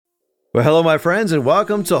Well, hello, my friends, and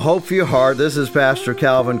welcome to Hope for Your Heart. This is Pastor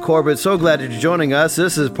Calvin Corbett. So glad that you're joining us.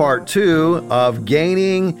 This is part 2 of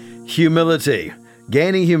Gaining Humility.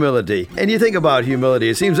 Gaining humility. And you think about humility,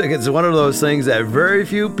 it seems like it's one of those things that very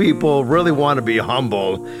few people really want to be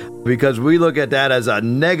humble because we look at that as a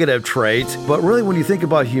negative trait. But really, when you think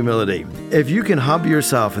about humility, if you can humble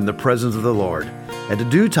yourself in the presence of the Lord, at the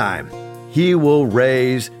due time, He will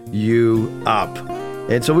raise you up.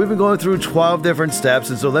 And so we've been going through 12 different steps.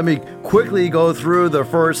 And so let me quickly go through the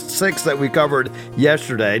first 6 that we covered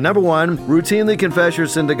yesterday. Number 1, routinely confess your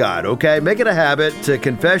sin to God, okay? Make it a habit to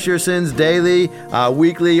confess your sins daily,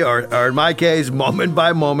 weekly, or in my case, moment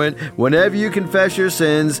by moment. Whenever you confess your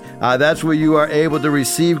sins, that's where you are able to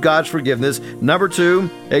receive God's forgiveness. Number 2,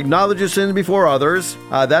 acknowledge your sins before others.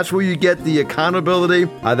 That's where you get the accountability.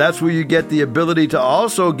 That's where you get the ability to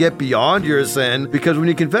also get beyond your sin. Because when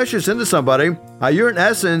you confess your sin to somebody, you're in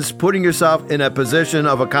essence putting yourself in a position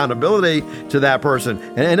of accountability to that person.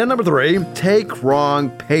 And then number 3, take wrong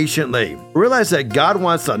patiently. Realize that God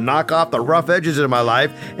wants to knock off the rough edges in my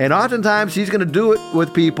life, and oftentimes He's going to do it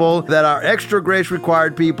with people that are extra grace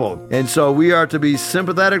required people. And so we are to be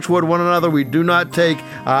sympathetic toward one another. We do not take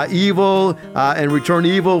evil and return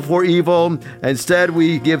evil for evil. Instead,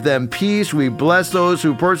 we give them peace. We bless those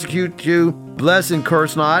who persecute you. Bless and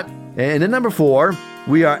curse not. And then number 4,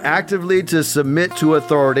 we are actively to submit to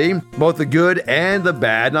authority, both the good and the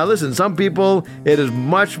bad. Now listen, some people, it is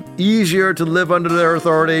much easier to live under their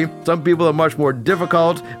authority. Some people are much more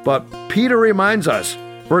difficult, but Peter reminds us,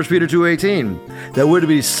 1 Peter 2:18, that we're to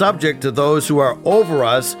be subject to those who are over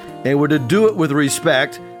us, and we're to do it with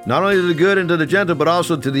respect, not only to the good and to the gentle, but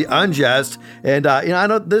also to the unjust. And, I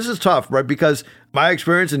know this is tough, right? Because my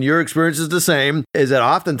experience and your experience is the same, is that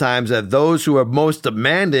oftentimes that those who are most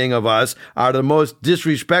demanding of us are the most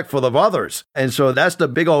disrespectful of others. And so that's the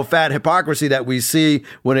big old fat hypocrisy that we see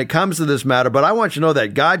when it comes to this matter. But I want you to know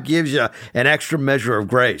that God gives you an extra measure of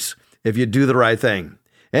grace if you do the right thing.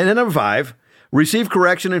 And then number 5, receive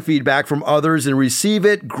correction and feedback from others and receive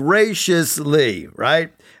it graciously,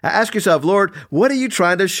 right? Ask yourself, Lord, what are you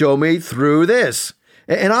trying to show me through this?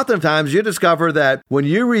 And oftentimes you discover that when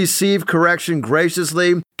you receive correction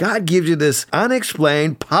graciously, God gives you this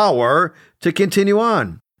unexplained power to continue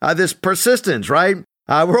on. This persistence, right?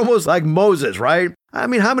 We're almost like Moses, right? I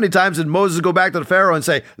mean, how many times did Moses go back to the Pharaoh and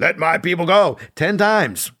say, let my people go? 10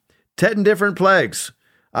 times, 10 different plagues.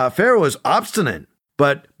 Pharaoh was obstinate,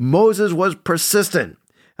 but Moses was persistent.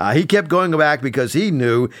 He kept going back because he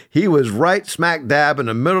knew he was right smack dab in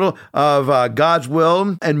the middle of God's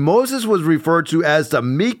will. And Moses was referred to as the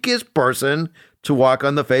meekest person to walk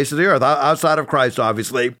on the face of the earth, outside of Christ,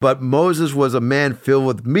 obviously. But Moses was a man filled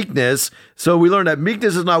with meekness. So we learned that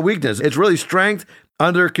meekness is not weakness. It's really strength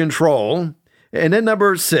under control. And then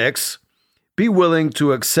number 6, be willing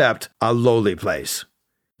to accept a lowly place.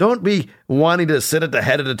 Don't be wanting to sit at the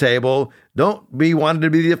head of the table. Don't be wanting to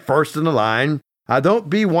be the first in the line. Don't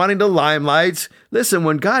be wanting the limelights. Listen,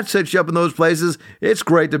 when God sets you up in those places, it's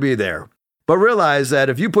great to be there. But realize that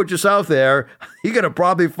if you put yourself there, you're going to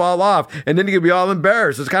probably fall off, and then you're going to be all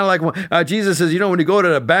embarrassed. It's kind of like when Jesus says, when you go to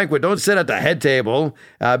the banquet, don't sit at the head table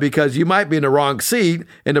because you might be in the wrong seat,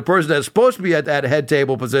 and the person that's supposed to be at that head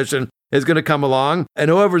table position is going to come along,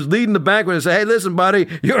 and whoever's leading the banquet and say, hey, listen, buddy,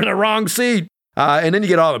 you're in the wrong seat. And then you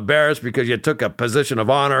get all embarrassed because you took a position of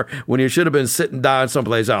honor when you should have been sitting down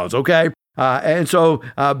someplace else, okay? And so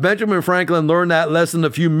Benjamin Franklin learned that lesson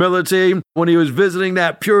of humility when he was visiting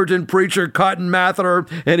that Puritan preacher, Cotton Mather,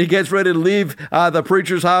 and he gets ready to leave the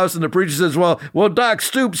preacher's house, and the preacher says, well, Doc,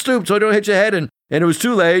 stoop, so you don't hit your head. And it was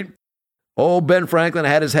too late. Old Ben Franklin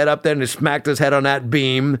had his head up there, and he smacked his head on that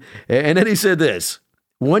beam. And then he said this,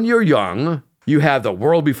 when you're young, you have the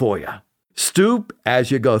world before you. Stoop as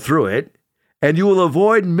you go through it, and you will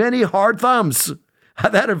avoid many hard thumps.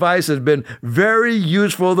 That advice has been very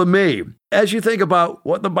useful to me. As you think about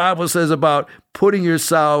what the Bible says about putting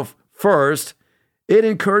yourself first, it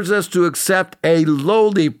encourages us to accept a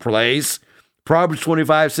lowly place. Proverbs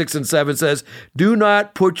 25:6-7 says, do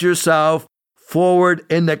not put yourself forward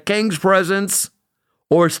in the king's presence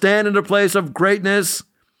or stand in the place of greatness,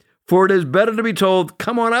 for it is better to be told,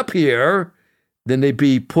 come on up here, than to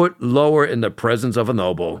be put lower in the presence of a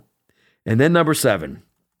noble. And then number 7.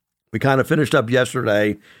 We kind of finished up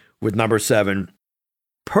yesterday with number 7.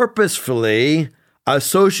 Purposefully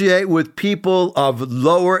associate with people of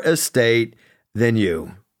lower estate than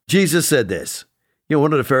you. Jesus said this.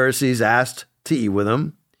 One of the Pharisees asked to eat with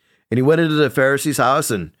him, and he went into the Pharisee's house,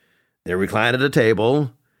 and they reclined at a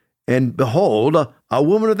table. And behold, a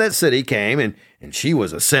woman of that city came, and she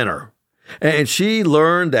was a sinner. And she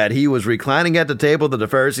learned that he was reclining at the table of the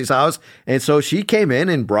Pharisee's house. And so she came in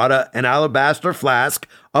and brought an alabaster flask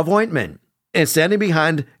of ointment. And standing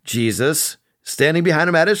behind Jesus, standing behind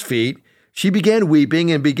him at his feet, she began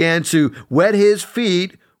weeping and began to wet his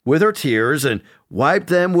feet with her tears and wipe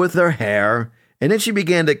them with her hair. And then she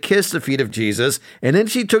began to kiss the feet of Jesus. And then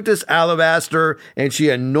she took this alabaster and she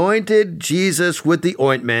anointed Jesus with the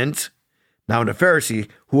ointment. Now, when the Pharisee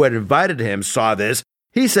who had invited him saw this,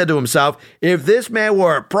 he said to himself, if this man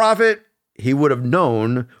were a prophet, he would have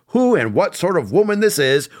known who and what sort of woman this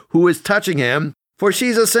is who is touching him, for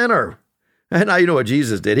she's a sinner. And now you know what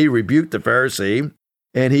Jesus did. He rebuked the Pharisee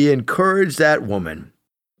and he encouraged that woman.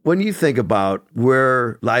 When you think about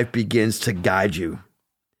where life begins to guide you,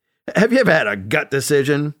 have you ever had a gut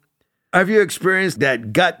decision? Have you experienced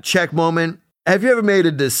that gut check moment? Have you ever made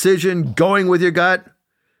a decision going with your gut?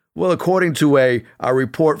 Well, according to a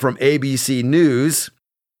report from ABC News,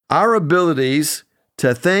 our abilities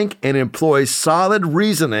to think and employ solid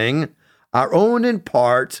reasoning are owed in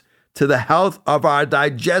part to the health of our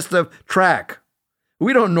digestive tract.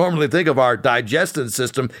 We don't normally think of our digestive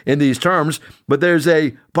system in these terms, but there's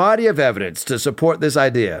a body of evidence to support this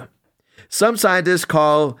idea. Some scientists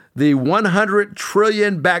call the 100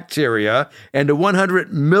 trillion bacteria and the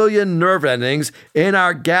 100 million nerve endings in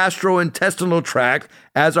our gastrointestinal tract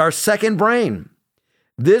as our second brain.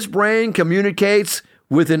 This brain communicates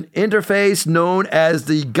with an interface known as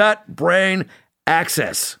the gut-brain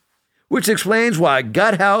axis, which explains why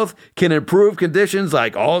gut health can improve conditions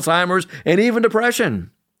like Alzheimer's and even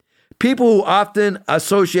depression. People who often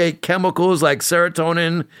associate chemicals like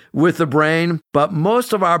serotonin with the brain, but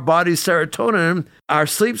most of our body's serotonin, our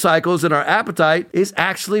sleep cycles, and our appetite is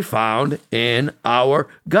actually found in our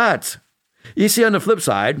guts. You see, on the flip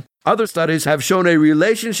side, other studies have shown a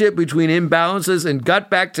relationship between imbalances in gut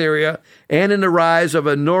bacteria and in the rise of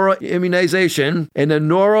a neuroimmunization and the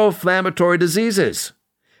neuroinflammatory diseases.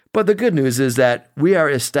 But the good news is that we are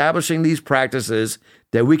establishing these practices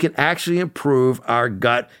that we can actually improve our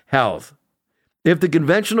gut health. If the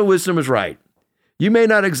conventional wisdom is right, you may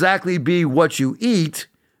not exactly be what you eat,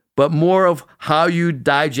 but more of how you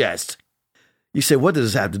digest. You say, what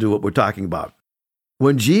does this have to do with what we're talking about?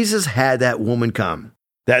 When Jesus had that woman come,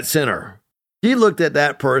 that sinner, he looked at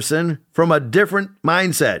that person from a different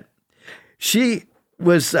mindset. She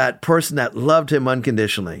was that person that loved him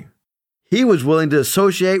unconditionally. He was willing to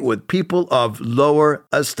associate with people of lower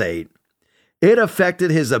estate. It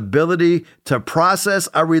affected his ability to process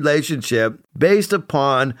a relationship based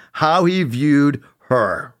upon how he viewed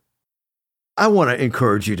her. I want to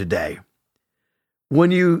encourage you today.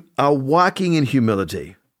 When you are walking in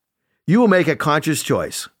humility, you will make a conscious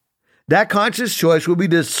choice. That conscious choice will be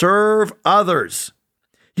to serve others.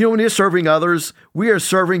 You know, when you're serving others, we are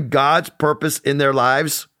serving God's purpose in their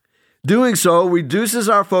lives. Doing so reduces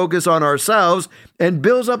our focus on ourselves and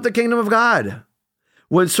builds up the kingdom of God.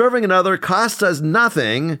 When serving another costs us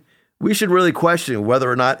nothing, we should really question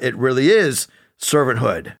whether or not it really is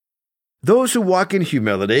servanthood. Those who walk in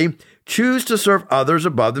humility choose to serve others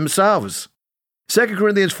above themselves. 2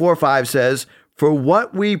 Corinthians 4:5 says, "For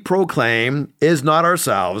what we proclaim is not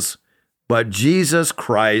ourselves, but Jesus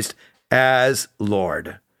Christ as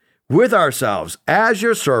Lord, with ourselves as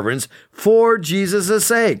your servants for Jesus'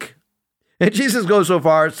 sake." And Jesus goes so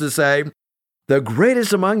far as to say, "The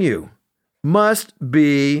greatest among you must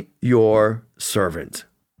be your servant."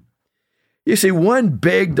 You see, one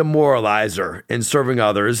big demoralizer in serving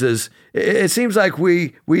others is it seems like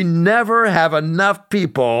we never have enough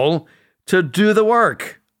people to do the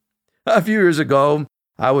work. A few years ago,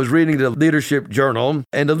 I was reading the Leadership Journal,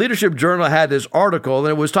 and the Leadership Journal had this article, and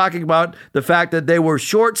it was talking about the fact that they were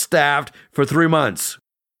short-staffed for 3 months.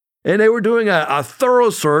 And they were doing a thorough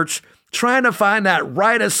search, trying to find that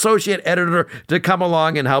right associate editor to come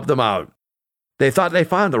along and help them out. They thought they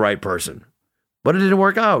found the right person, but it didn't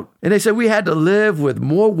work out. And they said we had to live with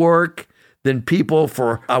more work than people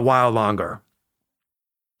for a while longer.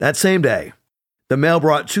 That same day, the mail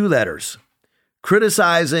brought 2 letters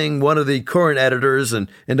criticizing one of the current editors and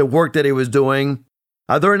the work that he was doing.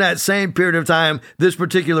 During that same period of time, this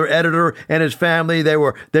particular editor and his family, they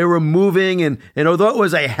were moving, and although it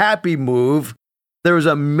was a happy move, there was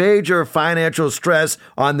a major financial stress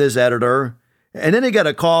on this editor. And then he got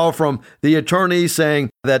a call from the attorney saying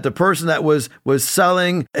that the person that was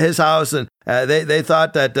selling his house, and they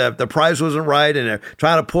thought that the price wasn't right, and they're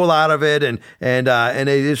trying to pull out of it, and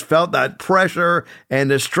they just felt that pressure and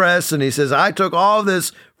the stress. And he says, "I took all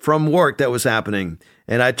this from work that was happening,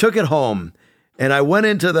 and I took it home, and I went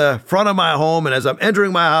into the front of my home, and as I'm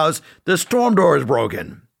entering my house, the storm door is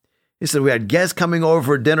broken." He said, we had guests coming over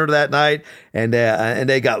for dinner that night, and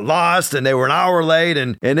they got lost, and they were an hour late.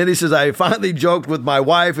 And then he says, I finally joked with my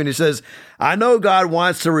wife, and he says, I know God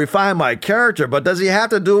wants to refine my character, but does he have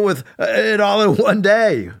to do it with it all in one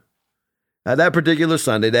day? Now, that particular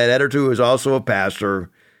Sunday, that editor, who is also a pastor,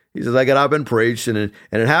 he says, I got up and preached, and it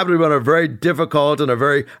happened to be on a very difficult and a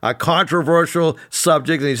very controversial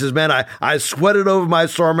subject. And he says, man, I sweated over my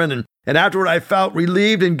sermon, and afterward I felt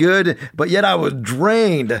relieved and good, but yet I was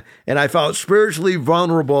drained, and I felt spiritually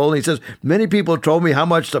vulnerable. And he says, many people told me how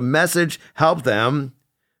much the message helped them,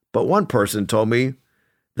 but one person told me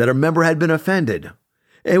that a member had been offended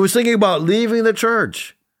and was thinking about leaving the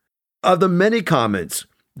church. Of the many comments,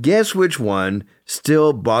 guess which one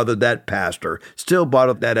still bothered that pastor, still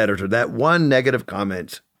bothered that editor, that one negative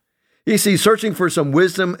comment? You see, searching for some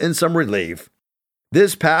wisdom and some relief,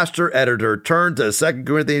 this pastor-editor turned to 2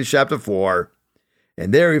 Corinthians chapter 4,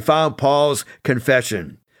 and there he found Paul's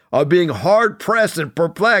confession of being hard-pressed and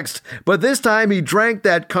perplexed, but this time he drank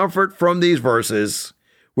that comfort from these verses,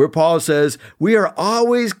 where Paul says, we are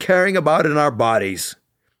always carrying about in our bodies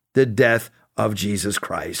the death of Jesus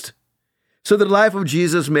Christ, so that the life of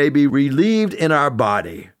Jesus may be relieved in our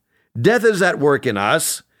body. Death is at work in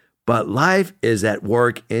us, but life is at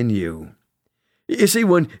work in you. You see,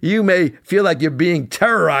 when you may feel like you're being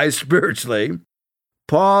terrorized spiritually,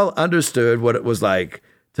 Paul understood what it was like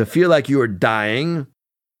to feel like you were dying,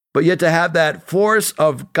 but yet to have that force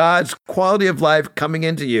of God's quality of life coming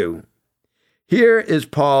into you. Here is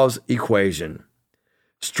Paul's equation.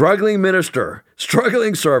 Struggling minister,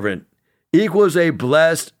 struggling servant equals a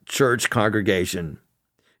blessed church congregation.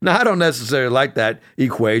 Now, I don't necessarily like that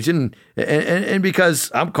equation, and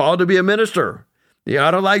because I'm called to be a minister.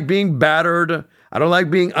 I don't like being battered. I don't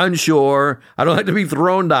like being unsure. I don't like to be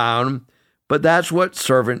thrown down. But that's what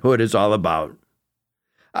servanthood is all about.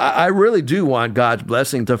 I really do want God's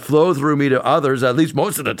blessing to flow through me to others, at least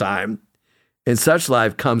most of the time. And such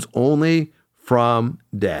life comes only from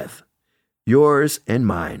death, yours and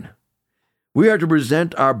mine. We are to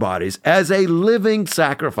present our bodies as a living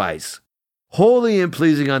sacrifice, holy and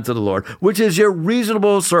pleasing unto the Lord, which is your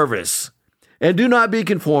reasonable service. And do not be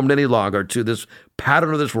conformed any longer to this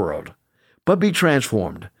pattern of this world, but be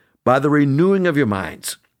transformed by the renewing of your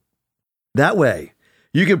minds. That way,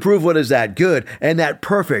 you can prove what is that good and that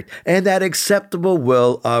perfect and that acceptable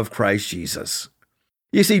will of Christ Jesus.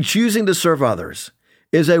 You see, choosing to serve others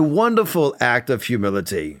is a wonderful act of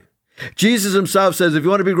humility. Jesus himself says, if you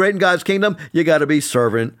want to be great in God's kingdom, you got to be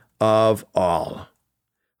servant of all.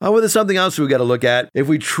 Well, there's something else we got to look at. If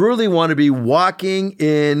we truly want to be walking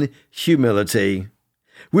in humility,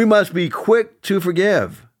 we must be quick to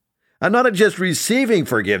forgive. And not just receiving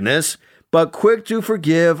forgiveness, but quick to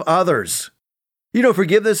forgive others.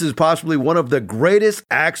 Forgiveness is possibly one of the greatest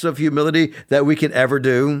acts of humility that we can ever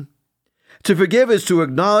do. To forgive is to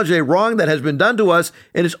acknowledge a wrong that has been done to us,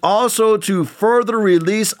 and it's also to further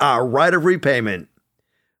release our right of repayment.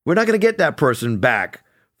 We're not going to get that person back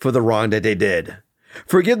for the wrong that they did.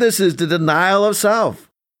 Forgiveness is the denial of self.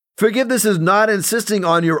 Forgiveness is not insisting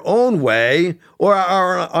on your own way or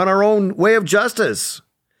on our own way of justice.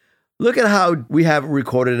 Look at how we have it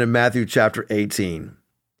recorded in Matthew chapter 18.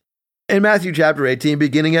 In Matthew chapter 18,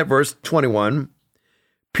 beginning at verse 21,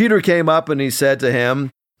 Peter came up and he said to him,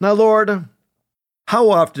 Now, Lord, how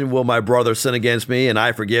often will my brother sin against me and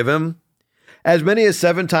I forgive him? As many as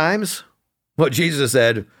 7 times? Well, Jesus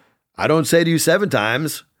said, I don't say to you 7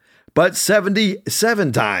 times, but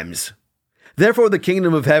 77 times. Therefore, the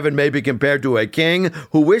kingdom of heaven may be compared to a king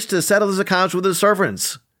who wished to settle his accounts with his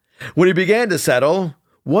servants. When he began to settle,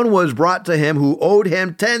 one was brought to him who owed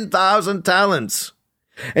him 10,000 talents.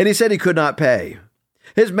 And he said he could not pay.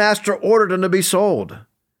 His master ordered him to be sold,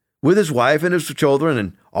 with his wife and his children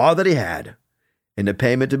and all that he had, and the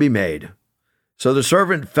payment to be made. So the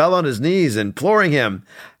servant fell on his knees, imploring him,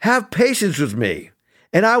 Have patience with me,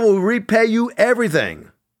 and I will repay you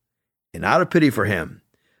everything. And out of pity for him,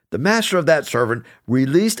 the master of that servant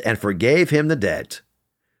released and forgave him the debt.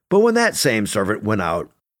 But when that same servant went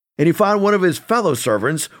out, and he found one of his fellow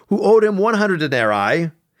servants who owed him 100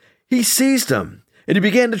 denarii, he seized him, and he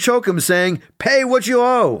began to choke him, saying, Pay what you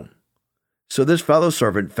owe. So this fellow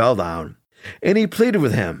servant fell down, and he pleaded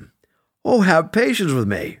with him, Oh, have patience with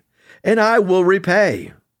me, and I will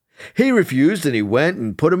repay. He refused, and he went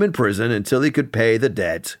and put him in prison until he could pay the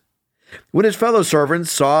debt. When his fellow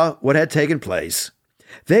servants saw what had taken place,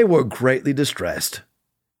 they were greatly distressed,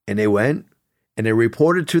 and they went and they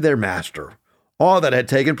reported to their master all that had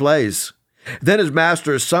taken place. Then his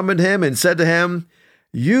master summoned him and said to him,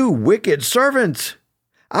 You wicked servant!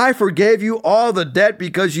 I forgave you all the debt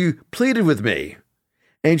because you pleaded with me.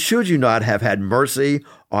 And should you not have had mercy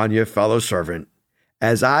on your fellow servant,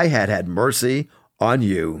 as I had had mercy on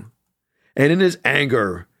you? And in his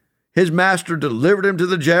anger, his master delivered him to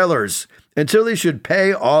the jailers until he should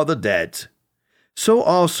pay all the debt. So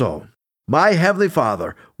also, my heavenly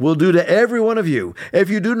Father will do to every one of you if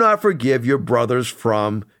you do not forgive your brothers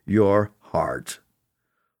from your heart.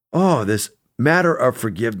 Oh, this matter of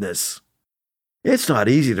forgiveness. It's not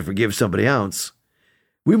easy to forgive somebody else.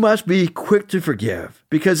 We must be quick to forgive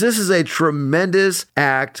because this is a tremendous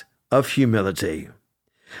act of humility.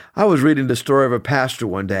 I was reading the story of a pastor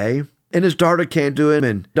one day, and his daughter came to him,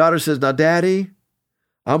 and daughter says, "Now, Daddy,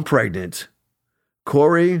 I'm pregnant."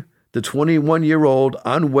 Corey, the 21-year-old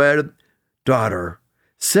unwed daughter,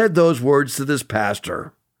 said those words to this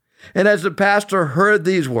pastor. And as the pastor heard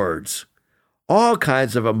these words, all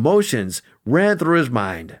kinds of emotions ran through his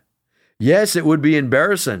mind. Yes, it would be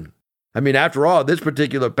embarrassing. I mean, after all, this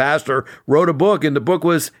particular pastor wrote a book, and the book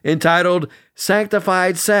was entitled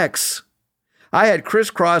Sanctified Sex. I had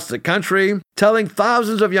crisscrossed the country telling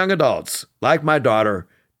thousands of young adults, like my daughter,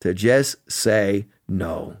 to just say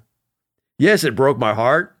no. Yes, it broke my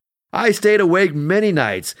heart. I stayed awake many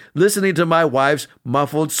nights listening to my wife's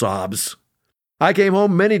muffled sobs. I came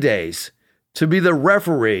home many days to be the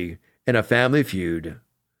referee in a family feud.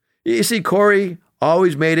 You see, Corey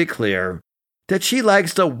always made it clear that she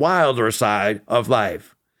likes the wilder side of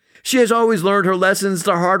life. She has always learned her lessons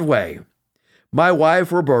the hard way. My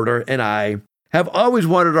wife, Roberta, and I have always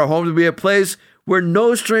wanted our home to be a place where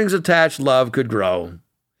no strings attached love could grow.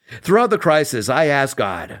 Throughout the crisis, I asked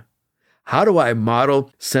God, how do I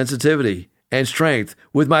model sensitivity and strength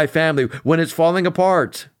with my family when it's falling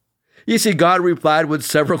apart? You see, God replied with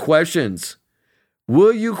several questions.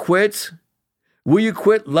 Will you quit? Will you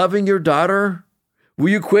quit loving your daughter? Will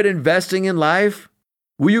you quit investing in life?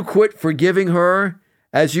 Will you quit forgiving her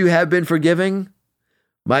as you have been forgiving?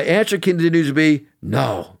 My answer continues to be,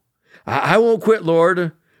 no. I won't quit,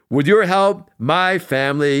 Lord. With your help, my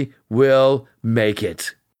family will make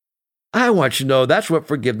it. I want you to know that's what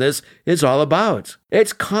forgiveness is all about.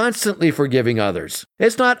 It's constantly forgiving others.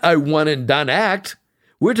 It's not a one-and-done act.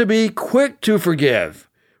 We're to be quick to forgive,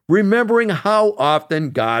 remembering how often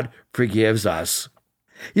God forgives us.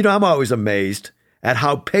 You know, I'm always amazed at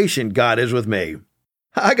how patient God is with me.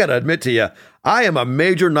 I got to admit to you, I am a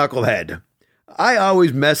major knucklehead. I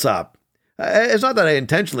always mess up. It's not that I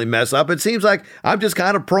intentionally mess up. It seems like I'm just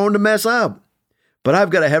kind of prone to mess up. But I've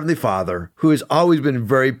got a Heavenly Father who has always been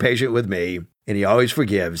very patient with me, and He always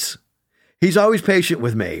forgives. He's always patient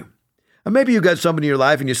with me. And maybe you got somebody in your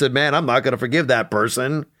life and you said, man, I'm not going to forgive that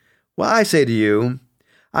person. Well, I say to you,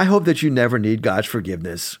 I hope that you never need God's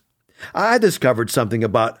forgiveness. I discovered something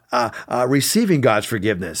about receiving God's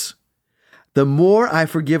forgiveness. The more I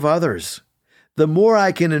forgive others, the more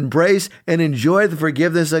I can embrace and enjoy the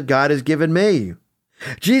forgiveness that God has given me.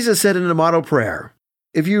 Jesus said in the model prayer,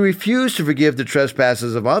 if you refuse to forgive the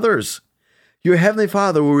trespasses of others, your Heavenly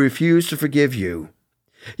Father will refuse to forgive you.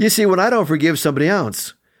 You see, when I don't forgive somebody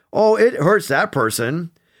else, it hurts that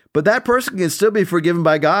person, but that person can still be forgiven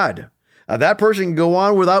by God. That person can go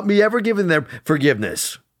on without me ever giving them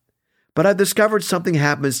forgiveness. But I've discovered something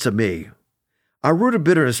happens to me. A root of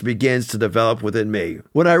bitterness begins to develop within me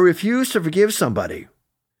when I refuse to forgive somebody.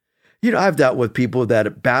 You know, I've dealt with people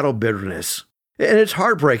that battle bitterness, and it's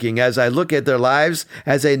heartbreaking as I look at their lives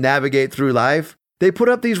as they navigate through life. They put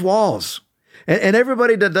up these walls, and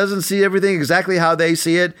everybody that doesn't see everything exactly how they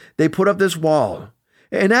see it, they put up this wall.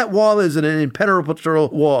 And that wall is an impenetrable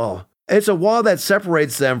wall. It's a wall that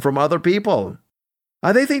separates them from other people.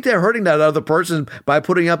 They think they're hurting that other person by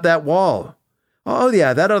putting up that wall. Oh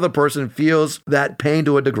yeah, that other person feels that pain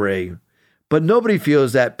to a degree, but nobody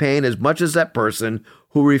feels that pain as much as that person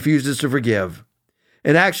who refuses to forgive.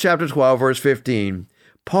 In Acts chapter 12, verse 15,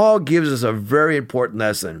 Paul gives us a very important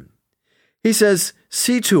lesson. He says,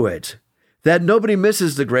 see to it that nobody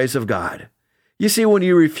misses the grace of God. You see, when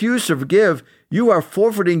you refuse to forgive, you are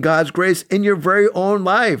forfeiting God's grace in your very own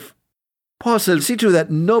life. Paul says, see to it that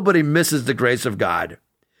nobody misses the grace of God.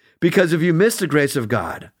 Because if you miss the grace of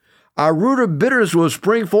God, a root of bitterness will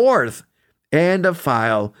spring forth and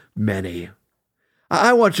defile many.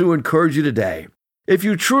 I want to encourage you today. If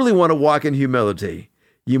you truly want to walk in humility,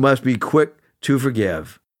 you must be quick to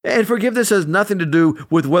forgive. And forgiveness has nothing to do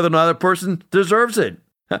with whether or not a person deserves it.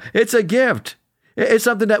 It's a gift. It's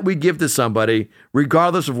something that we give to somebody,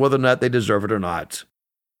 regardless of whether or not they deserve it or not.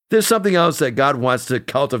 There's something else that God wants to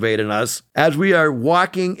cultivate in us as we are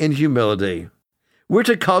walking in humility. We're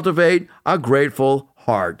to cultivate a grateful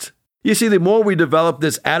heart. You see, the more we develop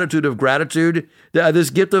this attitude of gratitude, this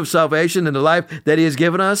gift of salvation in the life that He has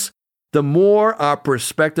given us, the more our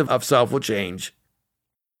perspective of self will change.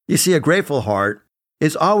 You see, a grateful heart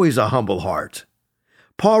is always a humble heart.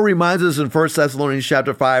 Paul reminds us in 1 Thessalonians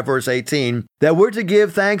chapter 5, verse 18, that we're to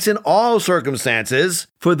give thanks in all circumstances,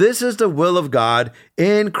 for this is the will of God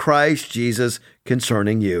in Christ Jesus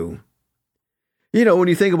concerning you. You know, when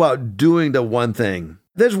you think about doing the one thing,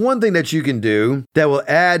 there's one thing that you can do that will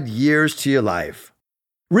add years to your life.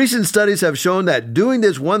 Recent studies have shown that doing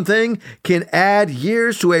this one thing can add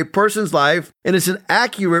years to a person's life, and it's an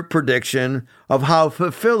accurate prediction of how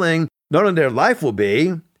fulfilling not only their life will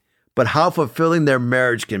be, but how fulfilling their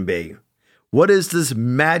marriage can be. What is this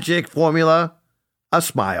magic formula? A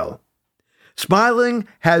smile. Smiling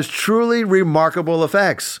has truly remarkable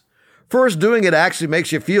effects. First, doing it actually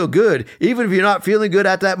makes you feel good, even if you're not feeling good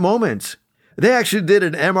at that moment. They actually did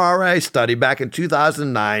an MRI study back in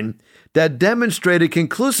 2009 that demonstrated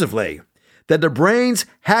conclusively that the brain's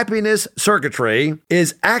happiness circuitry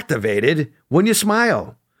is activated when you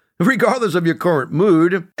smile. Regardless of your current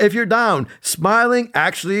mood, if you're down, smiling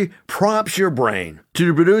actually prompts your brain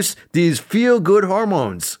to produce these feel-good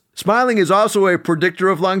hormones. Smiling is also a predictor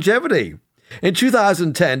of longevity. In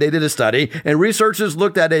 2010, they did a study, and researchers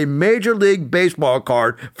looked at a Major League Baseball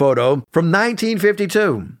card photo from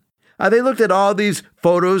 1952. They looked at all these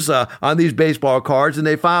photos on these baseball cards, and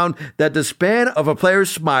they found that the span of a player's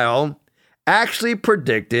smile actually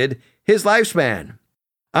predicted his lifespan.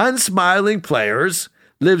 Unsmiling players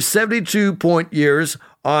live 72 years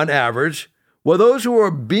on average, while those who were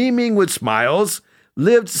beaming with smiles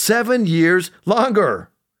lived 7 years longer.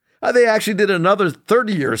 They actually did another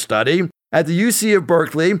 30-year study at the UC of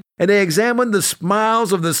Berkeley, and they examined the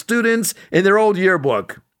smiles of the students in their old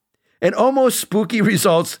yearbook. And almost spooky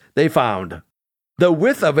results they found. The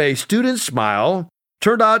width of a student's smile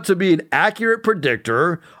turned out to be an accurate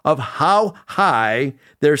predictor of how high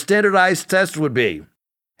their standardized test would be.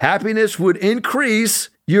 Happiness would increase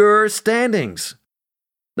your standings.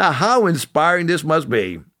 Now, how inspiring this must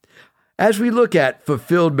be. As we look at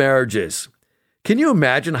fulfilled marriages, can you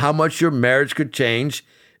imagine how much your marriage could change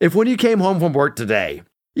if when you came home from work today,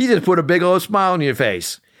 you just put a big old smile on your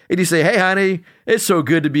face and you say, "Hey, honey, it's so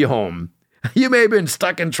good to be home." You may have been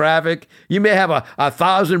stuck in traffic. You may have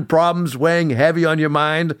 1,000 problems weighing heavy on your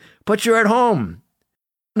mind, but you're at home.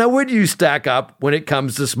 Now, where do you stack up when it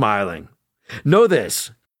comes to smiling? Know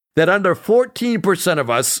this, that under 14% of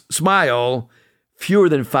us smile fewer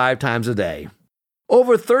than 5 times a day.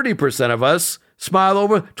 Over 30% of us smile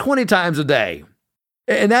over 20 times a day.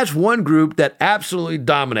 And that's one group that absolutely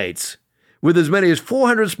dominates, with as many as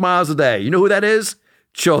 400 smiles a day. You know who that is?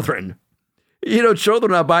 Children. You know,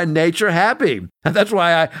 children are by nature happy. And that's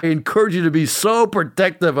why I encourage you to be so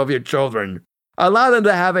protective of your children. Allow them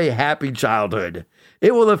to have a happy childhood.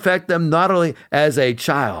 It will affect them not only as a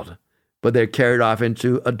child, but they're carried off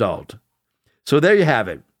into adult. So there you have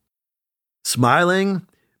it. Smiling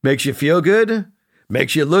makes you feel good,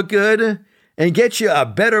 makes you look good, and gets you a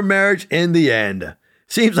better marriage in the end.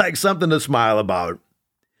 Seems like something to smile about.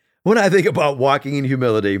 When I think about walking in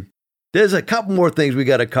humility, there's a couple more things we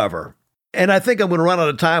got to cover. And I think I'm going to run out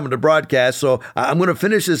of time on the broadcast, so I'm going to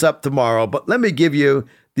finish this up tomorrow. But let me give you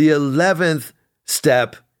the 11th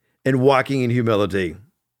step in walking in humility.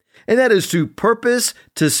 And that is to purpose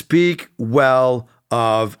to speak well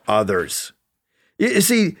of others. You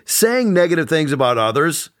see, saying negative things about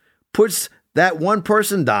others puts that one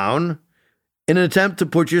person down in an attempt to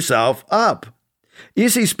put yourself up. You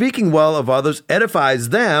see, speaking well of others edifies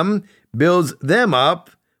them, builds them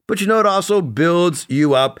up, but you know, it also builds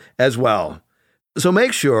you up as well. So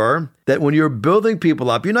make sure that when you're building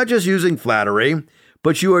people up, you're not just using flattery,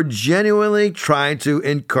 but you are genuinely trying to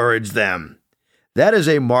encourage them. That is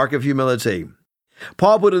a mark of humility.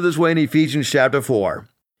 Paul put it this way in Ephesians chapter 4.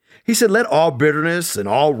 He said, "Let all bitterness and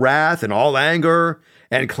all wrath and all anger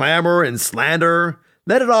and clamor and slander,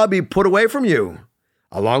 let it all be put away from you,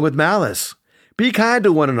 along with malice. Be kind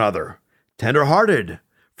to one another, tender-hearted,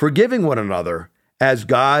 forgiving one another, as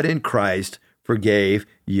God in Christ forgave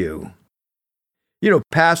you." You know,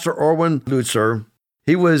 Pastor Erwin Lutzer,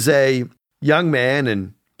 he was a young man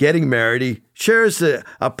and getting married. He shares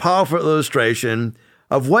a powerful illustration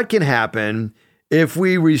of what can happen if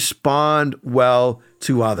we respond well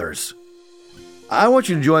to others. I want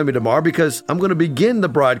you to join me tomorrow because I'm going to begin the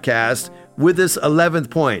broadcast with this 11th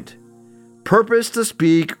point. Purpose to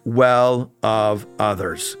speak well of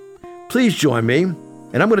others. Please join me,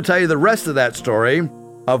 and I'm going to tell you the rest of that story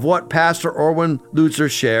of what Pastor Erwin Lutzer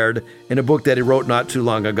shared in a book that he wrote not too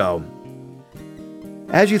long ago.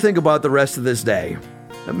 As you think about the rest of this day,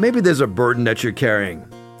 maybe there's a burden that you're carrying.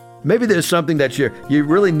 Maybe there's something that you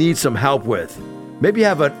really need some help with. Maybe you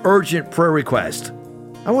have an urgent prayer request.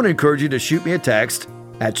 I want to encourage you to shoot me a text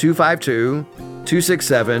at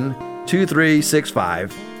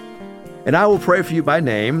 888-267-2365. And I will pray for you by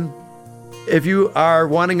name. If you are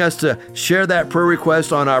wanting us to share that prayer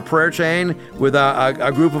request on our prayer chain with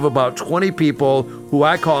a group of about 20 people who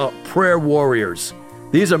I call prayer warriors.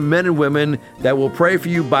 These are men and women that will pray for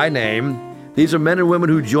you by name. These are men and women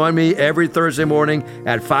who join me every Thursday morning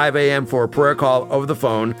at 5 a.m. for a prayer call over the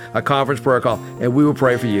phone, a conference prayer call, and we will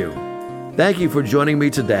pray for you. Thank you for joining me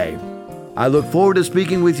today. I look forward to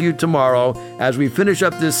speaking with you tomorrow as we finish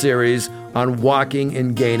up this series on walking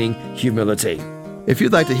and gaining humility. If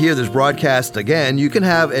you'd like to hear this broadcast again, you can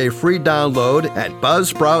have a free download at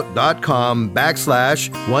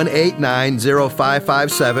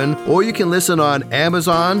buzzsprout.com/1890557, or you can listen on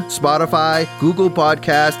Amazon, Spotify, Google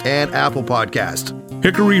Podcast, and Apple Podcast.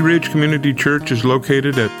 Hickory Ridge Community Church is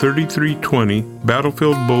located at 3320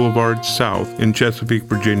 Battlefield Boulevard South in Chesapeake,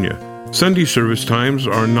 Virginia. Sunday service times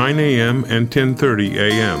are 9 a.m. and 10:30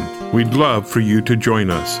 a.m. We'd love for you to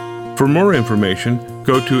join us. For more information,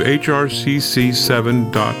 go to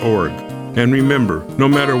hrcc7.org. And remember, no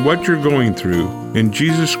matter what you're going through, in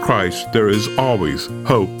Jesus Christ there is always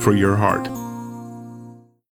hope for your heart.